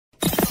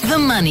The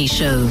Money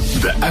Show.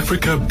 The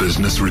Africa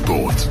Business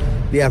Report.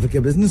 The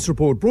Africa Business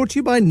Report brought to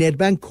you by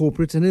Nedbank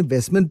Corporate and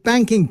Investment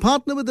Banking.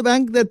 Partner with the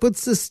bank that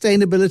puts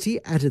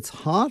sustainability at its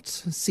heart.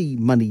 See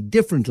money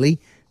differently.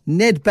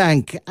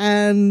 Nedbank.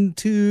 And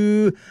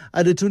to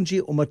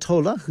Adetunji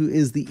Omatola, who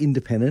is the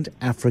independent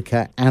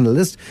Africa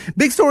analyst.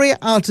 Big story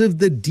out of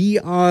the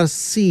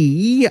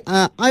DRC.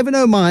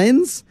 Ivanhoe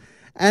Mines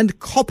and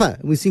copper.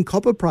 We've seen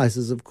copper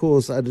prices, of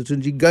course,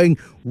 Adetunji, going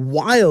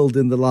wild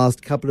in the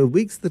last couple of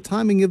weeks. The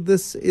timing of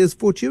this is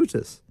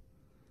fortuitous.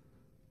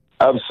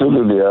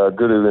 Absolutely.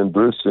 Good evening,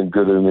 Bruce, and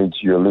good evening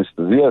to your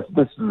listeners. Yes,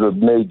 this is a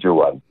major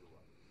one.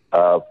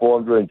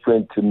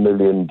 $420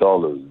 million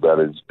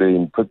that is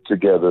being put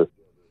together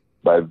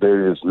by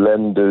various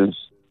lenders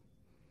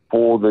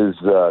for this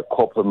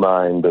copper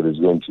mine that is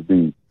going to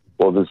be,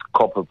 or this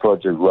copper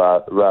project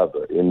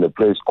rather, in a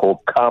place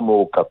called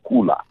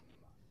Kamoa-Kakula.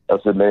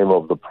 That's the name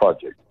of the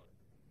project.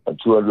 And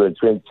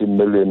 $220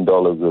 million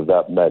of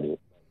that money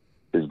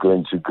is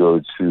going to go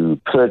to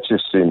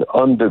purchasing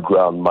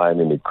underground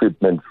mining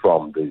equipment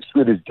from the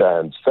Swedish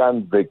giant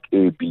Sandvik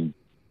AB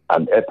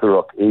and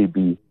Epiroc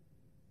AB,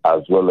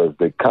 as well as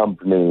the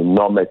company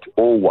Nomet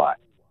Oy,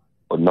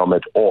 or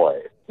Nomet Oy,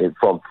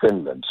 from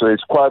Finland. So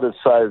it's quite a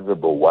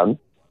sizable one.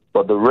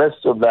 But the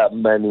rest of that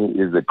money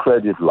is a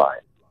credit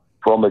line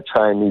from a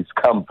Chinese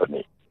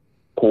company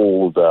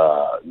called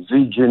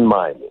Zijin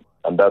Mining.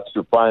 And that's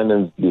to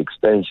finance the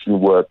extension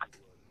work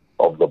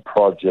of the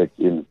project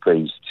in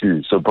phase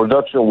 2. So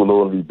production will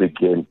only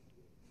begin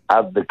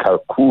at the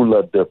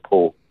Kakula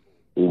depot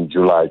in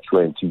July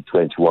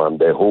 2021.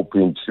 They're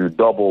hoping to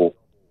double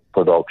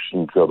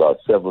production to about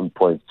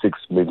 7.6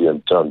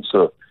 million tons.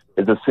 So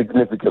it's a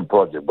significant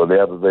project, but they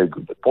have a very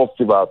good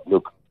positive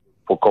outlook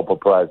for copper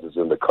prices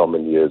in the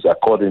coming years,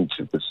 according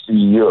to the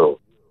CEO,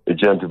 a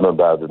gentleman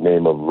by the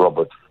name of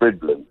Robert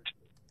Friedland.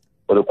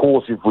 But of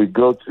course, if we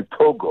go to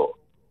Togo,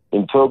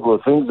 in Togo,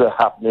 things are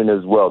happening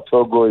as well.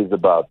 Togo is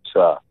about,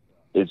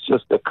 it's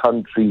just a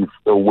country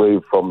away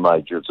from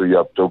Nigeria. So you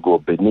have Togo,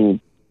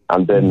 Benin,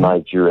 and then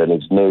Nigeria and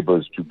its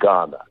neighbors to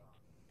Ghana.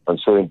 And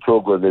so in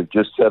Togo, they've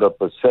just set up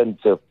a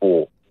center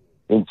for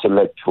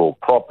intellectual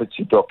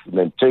property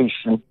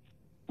documentation,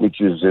 which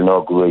was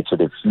inaugurated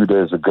a few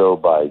days ago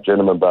by a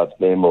gentleman by the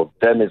name of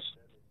Dennis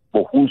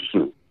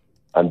Bohusu.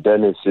 And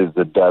Dennis is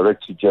the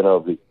Director General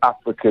of the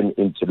African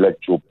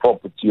Intellectual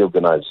Property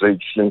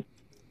Organization,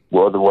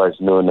 otherwise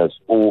known as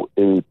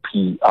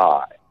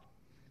OAPI.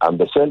 And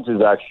the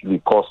centers actually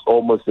cost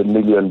almost $1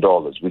 million,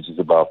 which is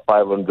about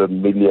 500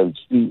 million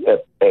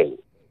CFA,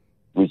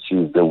 which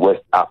is the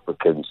West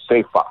African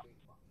CFA.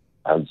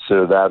 And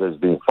so that has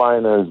been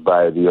financed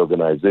by the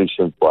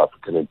Organization for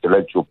African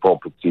Intellectual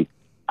Property.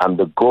 And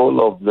the goal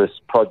of this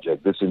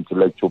project, this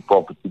Intellectual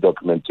Property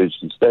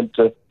Documentation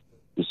Center,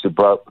 is to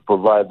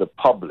provide the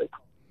public,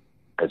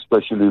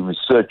 especially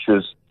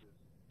researchers,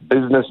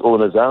 business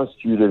owners and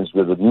students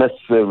with the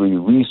necessary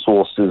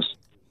resources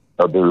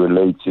that are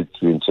related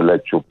to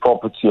intellectual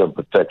property and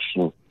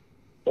protection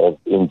of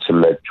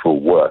intellectual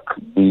work,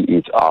 be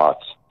it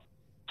art,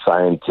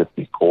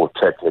 scientific or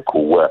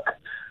technical work.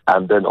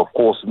 And then, of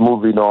course,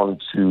 moving on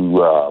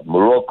to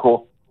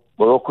Morocco.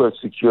 Morocco has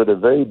secured a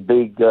very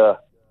big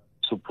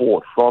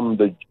support from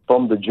the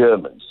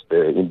Germans.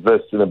 They're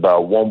investing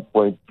about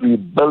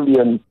 1.3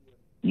 billion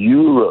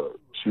euro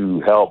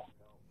to help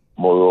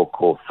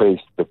Morocco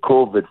faced the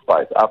COVID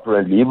fight.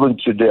 Apparently, even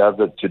today, as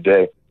of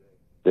today,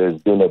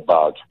 there's been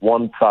about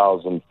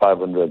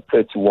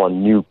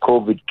 1,531 new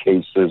COVID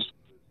cases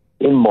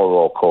in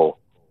Morocco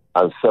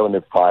and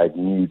 75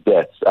 new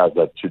deaths as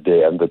of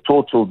today. And the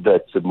total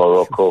deaths in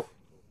Morocco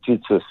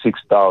sits at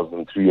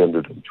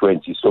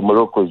 6,320. So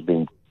Morocco has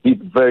been hit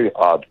very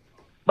hard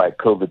by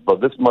COVID. But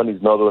this money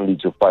is not only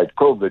to fight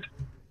COVID,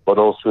 but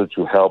also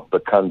to help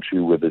the country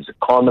with its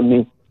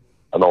economy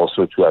and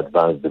also to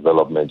advance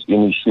development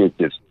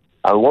initiatives.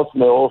 And what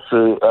may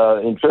also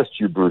interest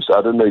you, Bruce,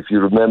 I don't know if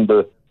you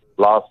remember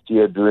last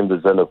year during the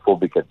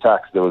xenophobic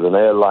attacks, there was an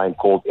airline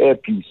called Air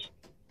Peace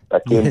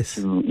that came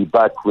to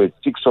evacuate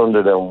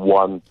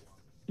 601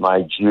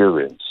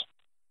 Nigerians.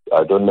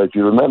 I don't know if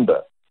you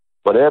remember.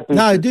 But Air Peace...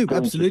 No, I do,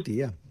 absolutely,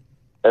 yeah.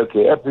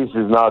 Okay, Air Peace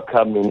is now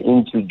coming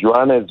into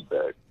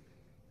Johannesburg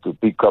to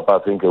pick up, I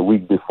think, a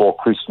week before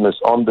Christmas.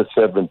 On the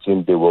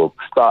 17th, they will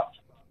start.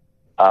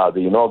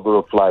 The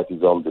inaugural flight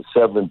is on the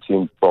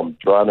 17th from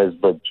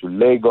Johannesburg to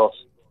Lagos.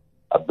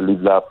 I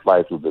believe that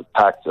flight will be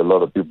packed. A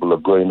lot of people are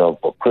going on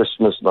for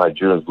Christmas.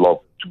 Nigerians love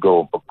to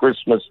go for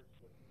Christmas.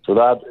 So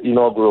that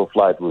inaugural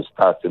flight will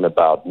start in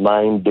about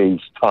 9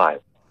 days' time.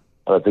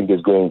 And I think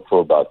it's going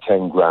for about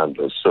 10 grand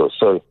or so.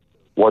 So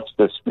watch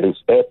this space.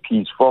 Air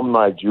Peace from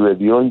Nigeria,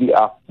 the only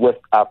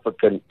West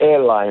African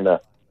airliner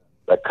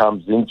that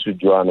comes into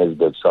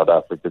Johannesburg, South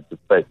Africa, to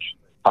fetch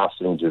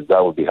passengers.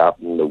 That will be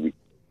happening in a week.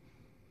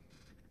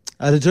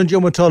 Adetunji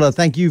Omatola,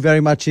 thank you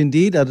very much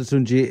indeed.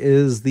 Adetunji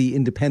is the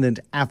independent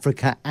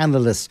Africa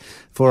analyst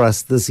for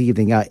us this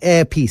evening.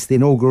 Air Peace, the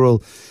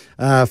inaugural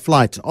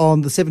flight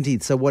on the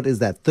 17th. So what is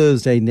that?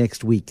 Thursday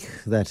next week.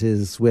 That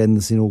is when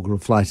this inaugural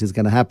flight is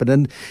going to happen.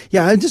 And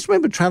yeah, I just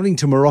remember traveling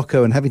to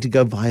Morocco and having to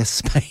go via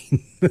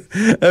Spain.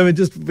 I mean,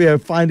 just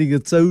finding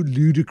it so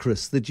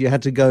ludicrous that you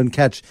had to go and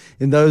catch,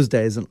 in those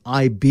days, an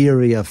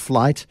Iberia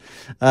flight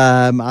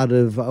out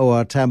of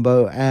OR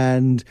Tambo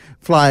and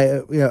fly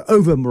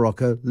over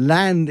Morocco,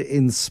 land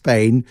in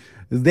Spain,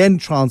 then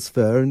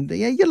transfer, and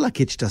your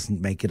luggage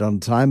doesn't make it on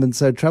time, and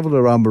so travel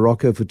around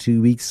Morocco for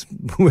 2 weeks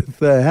with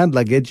hand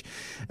luggage,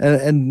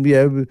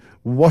 and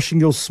washing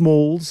your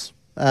smalls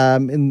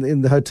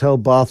in the hotel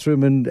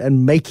bathroom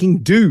and making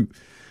do,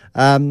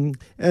 and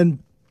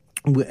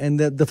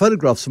the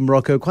photographs from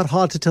Morocco are quite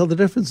hard to tell the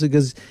difference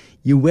because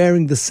you're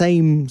wearing the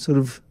same sort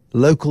of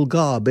local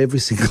garb every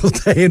single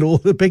day in all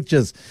the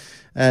pictures.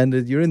 And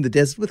you're in the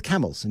desert with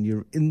camels, and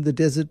you're in the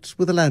desert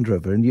with a Land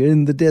Rover, and you're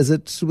in the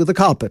desert with a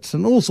carpet,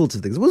 and all sorts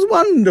of things. It was a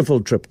wonderful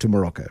trip to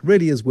Morocco. It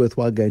really is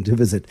worthwhile going to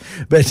visit.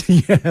 But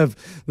you have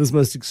this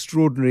most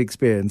extraordinary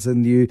experience,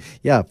 and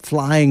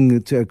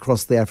flying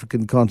across the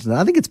African continent.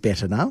 I think it's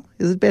better now.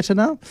 Is it better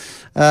now?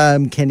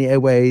 Kenya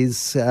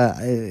Airways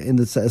in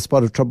a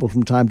spot of trouble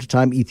from time to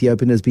time.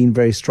 Ethiopian has been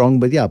very strong.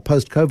 But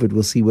post-COVID,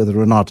 we'll see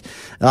whether or not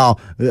our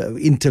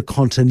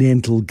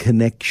intercontinental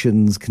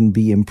connections can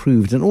be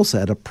improved, and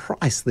also at a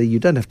price that you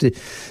don't have to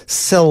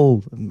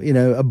sell,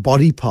 a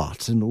body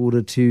part in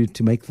order to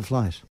make the flight.